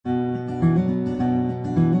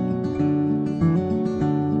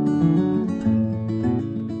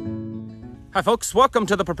Hi folks, welcome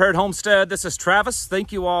to the Prepared Homestead. This is Travis.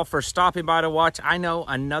 Thank you all for stopping by to watch. I know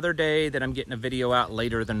another day that I'm getting a video out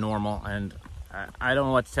later than normal, and I don't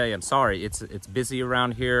know what to tell you. I'm sorry. It's busy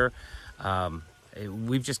around here.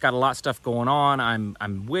 We've just got a lot of stuff going on.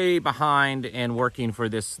 I'm way behind in working for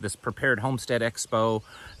this Prepared Homestead Expo.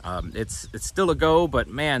 It's still a go, but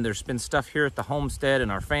man, there's been stuff here at the homestead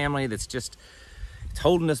and our family that's just it's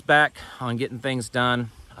holding us back on getting things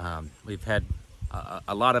done. We've had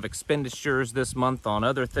a lot of expenditures this month on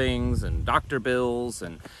other things and doctor bills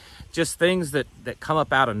and just things that come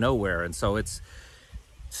up out of nowhere, and so it's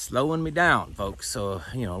slowing me down, folks. So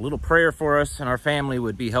a little prayer for us and our family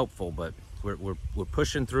would be helpful, but we're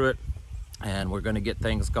pushing through it, and we're going to get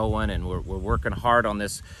things going, and we're working hard on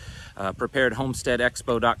this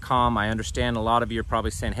preparedhomesteadexpo.com. I understand a lot of you are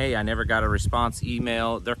probably saying, hey, I never got a response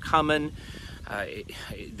email. They're coming.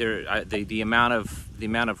 The amount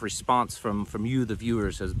of response from you, the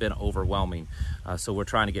viewers, has been overwhelming. So we're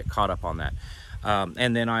trying to get caught up on that.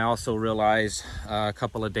 And then I also realized a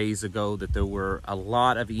couple of days ago that there were a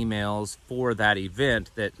lot of emails for that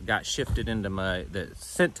event that got shifted into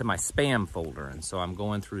sent to my spam folder. And so I'm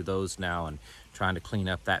going through those now and trying to clean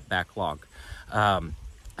up that backlog.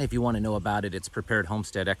 If you want to know about it, it's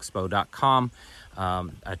preparedhomesteadexpo.com, a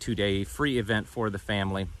 2-day free event for the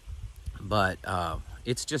family. But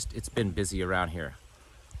it's been busy around here.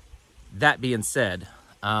 That being said,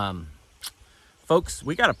 folks,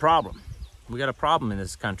 we got a problem. We got a problem in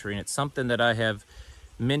this country, and it's something that I have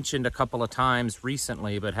mentioned a couple of times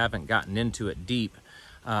recently, but haven't gotten into it deep.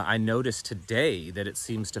 I noticed today that it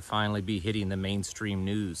seems to finally be hitting the mainstream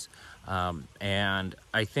news. And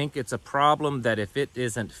I think it's a problem that if it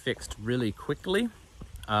isn't fixed really quickly,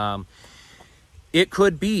 it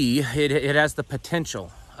could be, it has the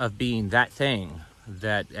potential of being that thing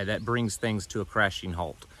that brings things to a crashing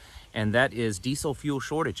halt, and that is diesel fuel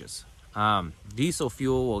shortages. Diesel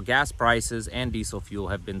fuel, gas prices and diesel fuel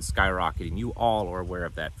have been skyrocketing. You all are aware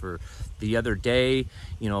of that. For the other day,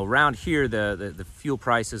 around here, the fuel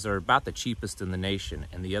prices are about the cheapest in the nation.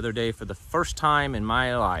 And the other day, for the first time in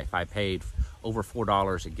my life, I paid over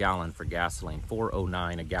 $4 a gallon for gasoline,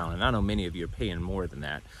 $4.09 a gallon. I know many of you are paying more than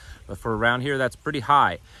that, but for around here, that's pretty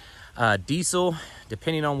high. Diesel,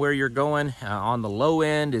 depending on where you're going, on the low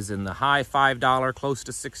end is in the high $5, close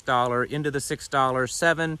to $6, into the $6,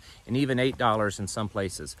 $7, and even $8 in some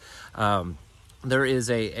places. There is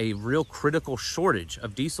a real critical shortage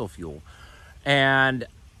of diesel fuel, and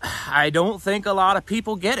I don't think a lot of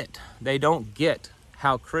people get it. They don't get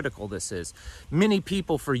how critical this is. Many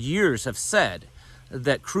people for years have said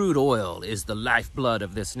that crude oil is the lifeblood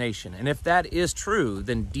of this nation. And if that is true,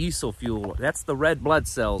 then diesel fuel, that's the red blood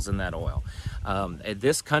cells in that oil.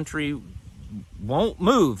 This country won't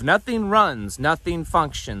move. Nothing runs, nothing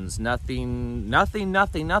functions, nothing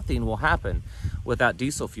will happen without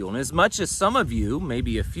diesel fuel. And as much as some of you,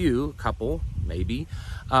 maybe a few, couple, maybe,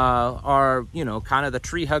 are, kind of the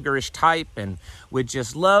tree huggerish type and would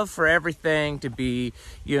just love for everything to be,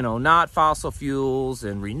 not fossil fuels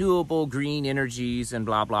and renewable green energies and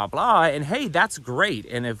blah, blah, blah. And hey, that's great.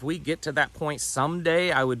 And if we get to that point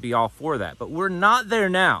someday, I would be all for that. But we're not there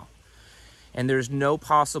now. And there's no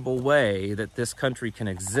possible way that this country can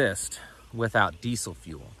exist without diesel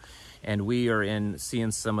fuel. And we are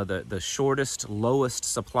seeing some of the shortest, lowest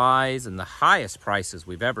supplies and the highest prices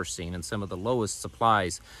we've ever seen, and some of the lowest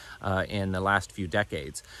supplies in the last few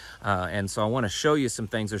decades. And so I want to show you some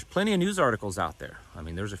things. There's plenty of news articles out there. I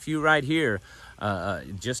mean, there's a few right here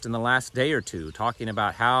just in the last day or two talking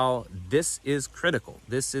about how this is critical.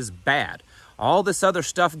 This is bad. All this other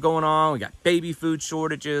stuff going on. We got baby food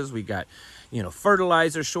shortages. We got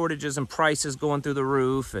fertilizer shortages and prices going through the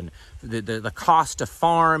roof, and the cost to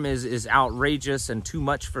farm is outrageous and too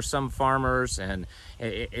much for some farmers, and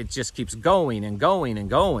it just keeps going and going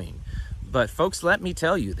and going. But folks, let me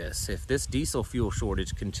tell you this: if this diesel fuel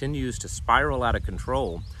shortage continues to spiral out of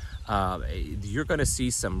control, you're going to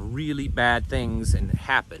see some really bad things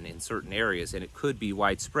happen in certain areas, and it could be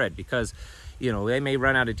widespread because they may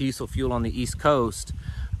run out of diesel fuel on the East Coast,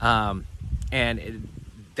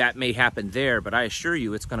 that may happen there, but I assure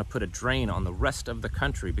you it's going to put a drain on the rest of the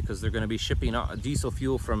country, because they're going to be shipping diesel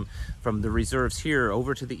fuel from the reserves here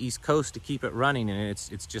over to the East Coast to keep it running, and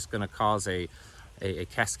it's just going to cause a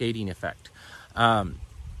cascading effect.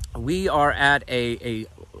 We are at I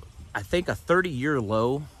think a 30-year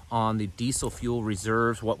low on the diesel fuel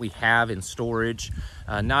reserves, what we have in storage,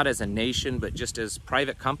 not as a nation, but just as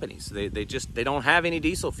private companies. They don't have any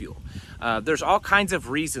diesel fuel. There's all kinds of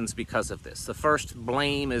reasons because of this. The first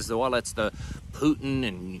blame is, well, it's the Putin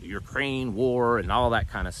and Ukraine war and all that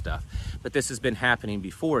kind of stuff. But this has been happening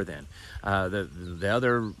before then. The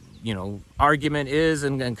other argument is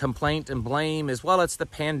and complaint and blame is, well, it's the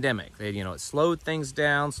pandemic. It slowed things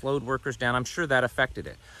down, slowed workers down. I'm sure that affected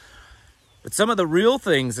it. But some of the real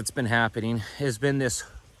things that's been happening has been this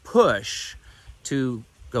push to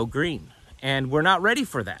go green. And we're not ready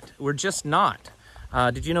for that. We're just not.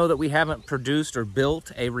 Did you know that we haven't produced or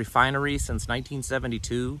built a refinery since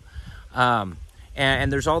 1972?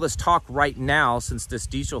 And there's all this talk right now, since this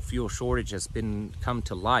diesel fuel shortage has come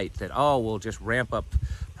to light, that, oh, we'll just ramp up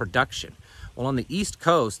production. Well, on the East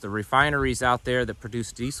Coast, the refineries out there that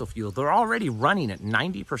produce diesel fuel, they're already running at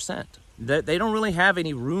 90%. They don't really have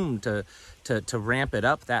any room to ramp it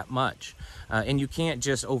up that much. And you can't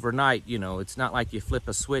just overnight, it's not like you flip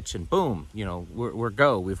a switch and boom, we're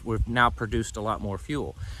go. We've now produced a lot more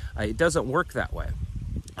fuel. It doesn't work that way.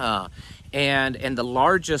 And the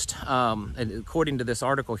largest, according to this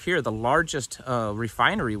article here, the largest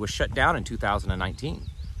refinery was shut down in 2019.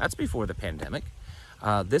 That's before the pandemic.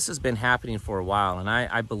 This has been happening for a while, and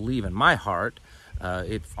I believe in my heart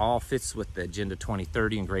it all fits with the Agenda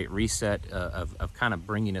 2030 and Great Reset of kind of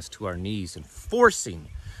bringing us to our knees and forcing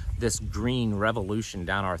this green revolution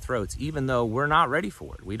down our throats, even though we're not ready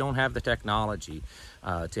for it. We don't have the technology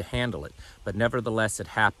to handle it, but nevertheless it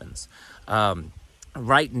happens.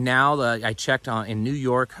 Right now, I checked in New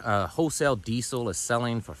York, wholesale diesel is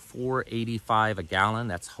selling for $4.85 a gallon.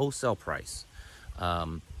 That's wholesale price.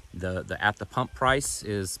 The at the pump price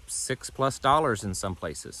is $6+ in some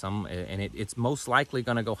places. And it's most likely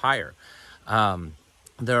going to go higher.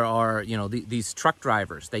 There are these truck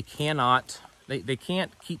drivers. They can't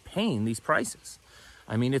keep paying these prices.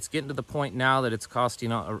 I mean, it's getting to the point now that it's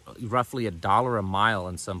costing roughly $1 a mile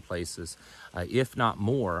in some places, if not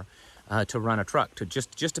more. To run a truck,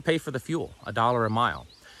 just to pay for the fuel, $1 a mile.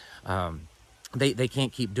 They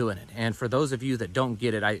can't keep doing it. And for those of you that don't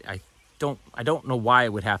get it, I don't know why I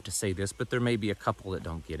would have to say this, but there may be a couple that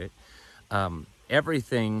don't get it.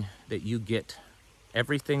 Everything that you get,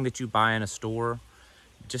 everything that you buy in a store,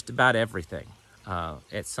 just about everything,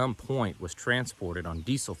 at some point was transported on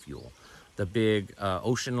diesel fuel. The big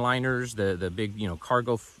ocean liners, the big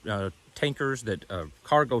cargo tankers,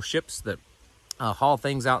 cargo ships that haul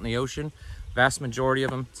things out in the ocean, vast majority of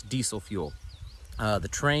them, it's diesel fuel. The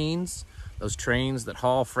trains, those trains that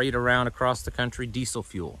haul freight around across the country, diesel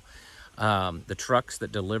fuel. The trucks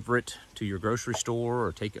that deliver it to your grocery store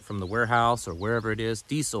or take it from the warehouse or wherever it is,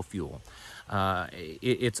 diesel fuel.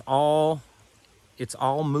 It's all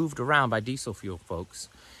moved around by diesel fuel, folks.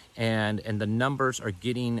 And the numbers are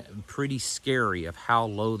getting pretty scary of how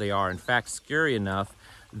low they are. In fact, scary enough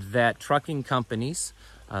that trucking companies,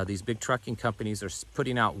 these big trucking companies, are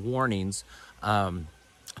putting out warnings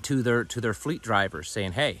to their fleet drivers,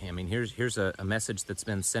 saying, "Hey, I mean, here's a message that's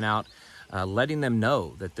been sent out, letting them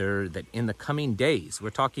know that that in the coming days,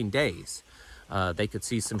 we're talking days, they could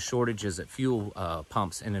see some shortages at fuel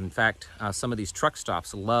pumps." And in fact, some of these truck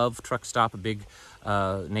stops, Love Truck Stop, a big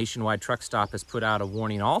nationwide truck stop, has put out a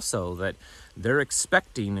warning also that they're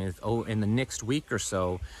expecting in the next week or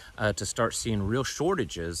so to start seeing real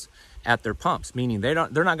shortages at their pumps, meaning they're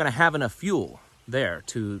not going to have enough fuel there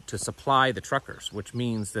to supply the truckers, which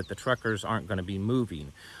means that the truckers aren't going to be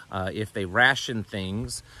moving. If they ration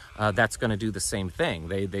things, that's going to do the same thing.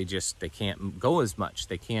 They can't go as much.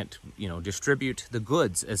 They can't distribute the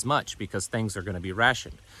goods as much because things are going to be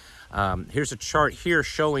rationed. Here's a chart here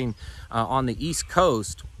showing on the East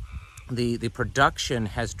Coast, the production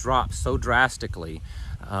has dropped so drastically.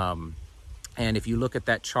 And if you look at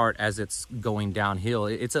that chart as it's going downhill,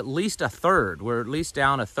 it's at least a third. We're at least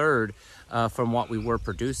down a third from what we were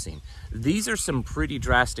producing. These are some pretty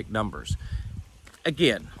drastic numbers.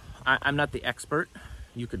 Again, I'm not the expert.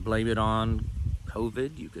 You could blame it on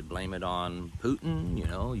COVID. You could blame it on Putin.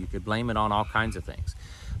 You could blame it on all kinds of things.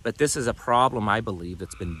 But this is a problem, I believe,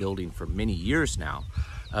 that's been building for many years now,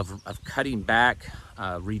 of cutting back,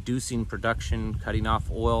 reducing production, cutting off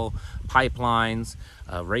oil pipelines,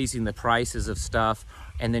 raising the prices of stuff,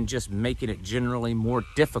 and then just making it generally more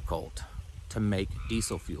difficult to make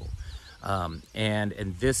diesel fuel.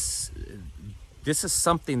 And this is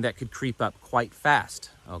something that could creep up quite fast,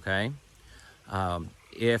 okay?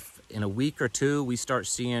 If in a week or two we start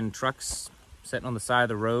seeing trucks sitting on the side of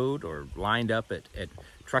the road or lined up at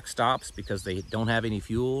truck stops because they don't have any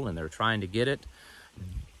fuel and they're trying to get it,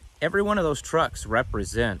 every one of those trucks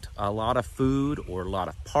represent a lot of food or a lot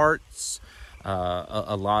of parts,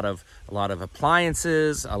 a lot of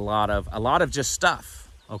appliances, a lot of just stuff,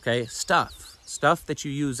 okay? Stuff that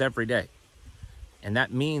you use every day. And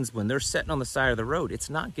that means when they're sitting on the side of the road, it's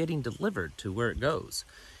not getting delivered to where it goes.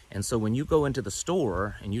 And so when you go into the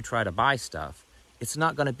store and you try to buy stuff, it's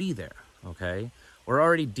not going to be there, okay? We're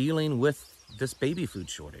already dealing with this baby food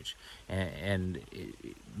shortage, and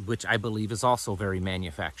which I believe is also very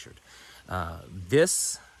manufactured.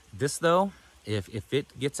 This though, if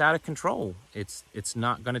it gets out of control, it's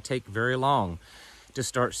not going to take very long to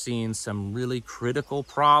start seeing some really critical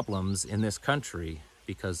problems in this country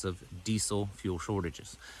because of diesel fuel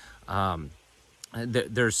shortages.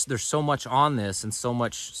 There's so much on this, and so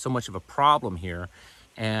much of a problem here,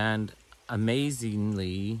 and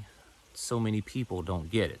amazingly, so many people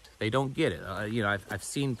don't get it. They don't get it. You know, I've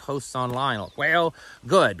seen posts online like, well,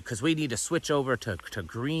 good, because we need to switch over to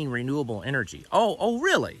green renewable energy. Oh,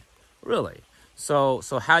 really? So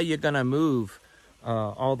how you gonna move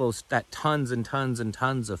all that tons and tons and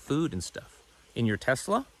tons of food and stuff in your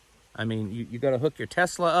Tesla? I mean, you got to hook your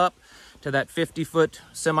Tesla up to that 50-foot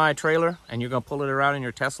semi-trailer, and you're gonna pull it around in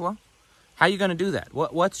your Tesla? How you gonna do that?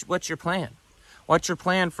 What's your plan? What's your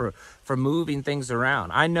plan for moving things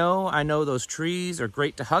around? I know those trees are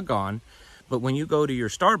great to hug on, but when you go to your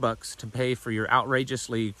Starbucks to pay for your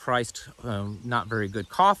outrageously priced, not very good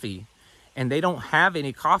coffee, and they don't have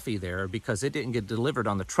any coffee there because it didn't get delivered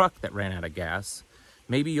on the truck that ran out of gas,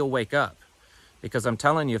 maybe you'll wake up. Because I'm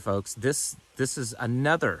telling you, folks, this is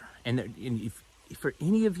another, and if, for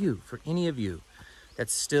any of you that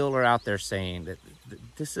still are out there saying that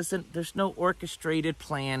there's no orchestrated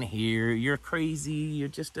plan here, you're crazy, you're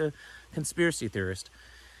just a conspiracy theorist.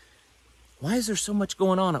 Why is there so much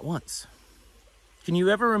going on at once? Can you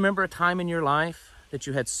ever remember a time in your life that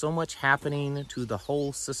you had so much happening to the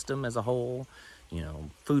whole system as a whole? You know,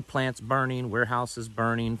 food plants burning, warehouses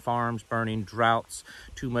burning, farms burning, droughts,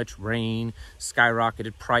 too much rain,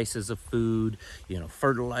 skyrocketed prices of food, you know,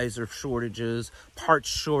 fertilizer shortages, parts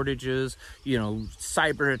shortages, you know,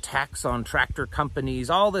 cyber attacks on tractor companies,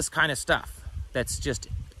 all this kind of stuff that's just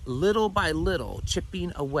little by little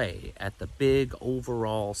chipping away at the big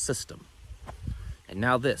overall system. And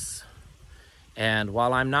now this. And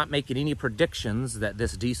while I'm not making any predictions that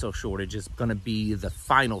this diesel shortage is going to be the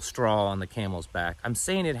final straw on the camel's back, I'm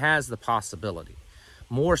saying it has the possibility,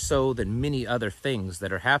 more so than many other things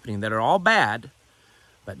that are happening that are all bad,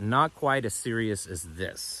 but not quite as serious as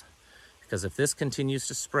this. Because if this continues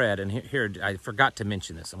to spread, and here I forgot to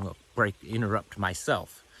mention this, I'm going to interrupt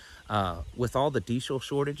myself. With all the diesel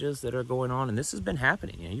shortages that are going on, and this has been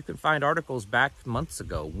happening, you know, you can find articles back months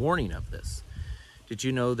ago warning of this. Did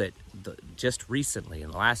you know that just recently,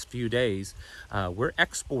 in the last few days, we're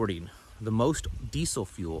exporting the most diesel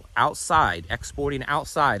fuel exporting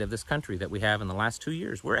outside of this country that we have in the last 2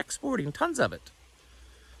 years? We're exporting tons of it.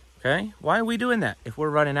 Okay? Why are we doing that if we're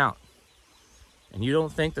running out? And you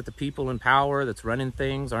don't think that the people in power that's running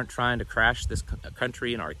things aren't trying to crash this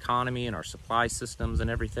country and our economy and our supply systems and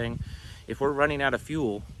everything? If we're running out of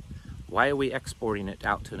fuel, why are we exporting it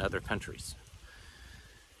out to other countries?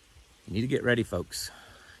 You need to get ready, folks.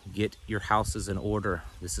 Get your houses in order.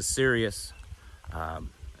 This is serious.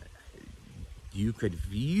 You could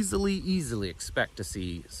easily expect to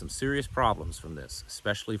see some serious problems from this,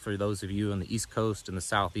 especially for those of you on the East Coast and the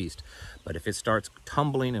Southeast. But if it starts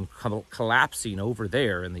tumbling and collapsing over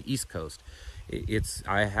there in the East Coast,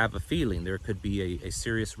 I have a feeling there could be a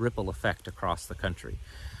serious ripple effect across the country.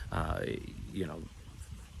 You know,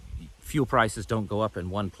 fuel prices don't go up in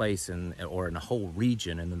one place or in a whole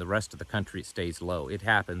region, and then the rest of the country stays low. It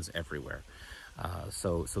happens everywhere.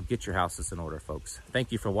 So get your houses in order, folks.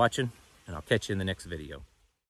 Thank you for watching, and I'll catch you in the next video.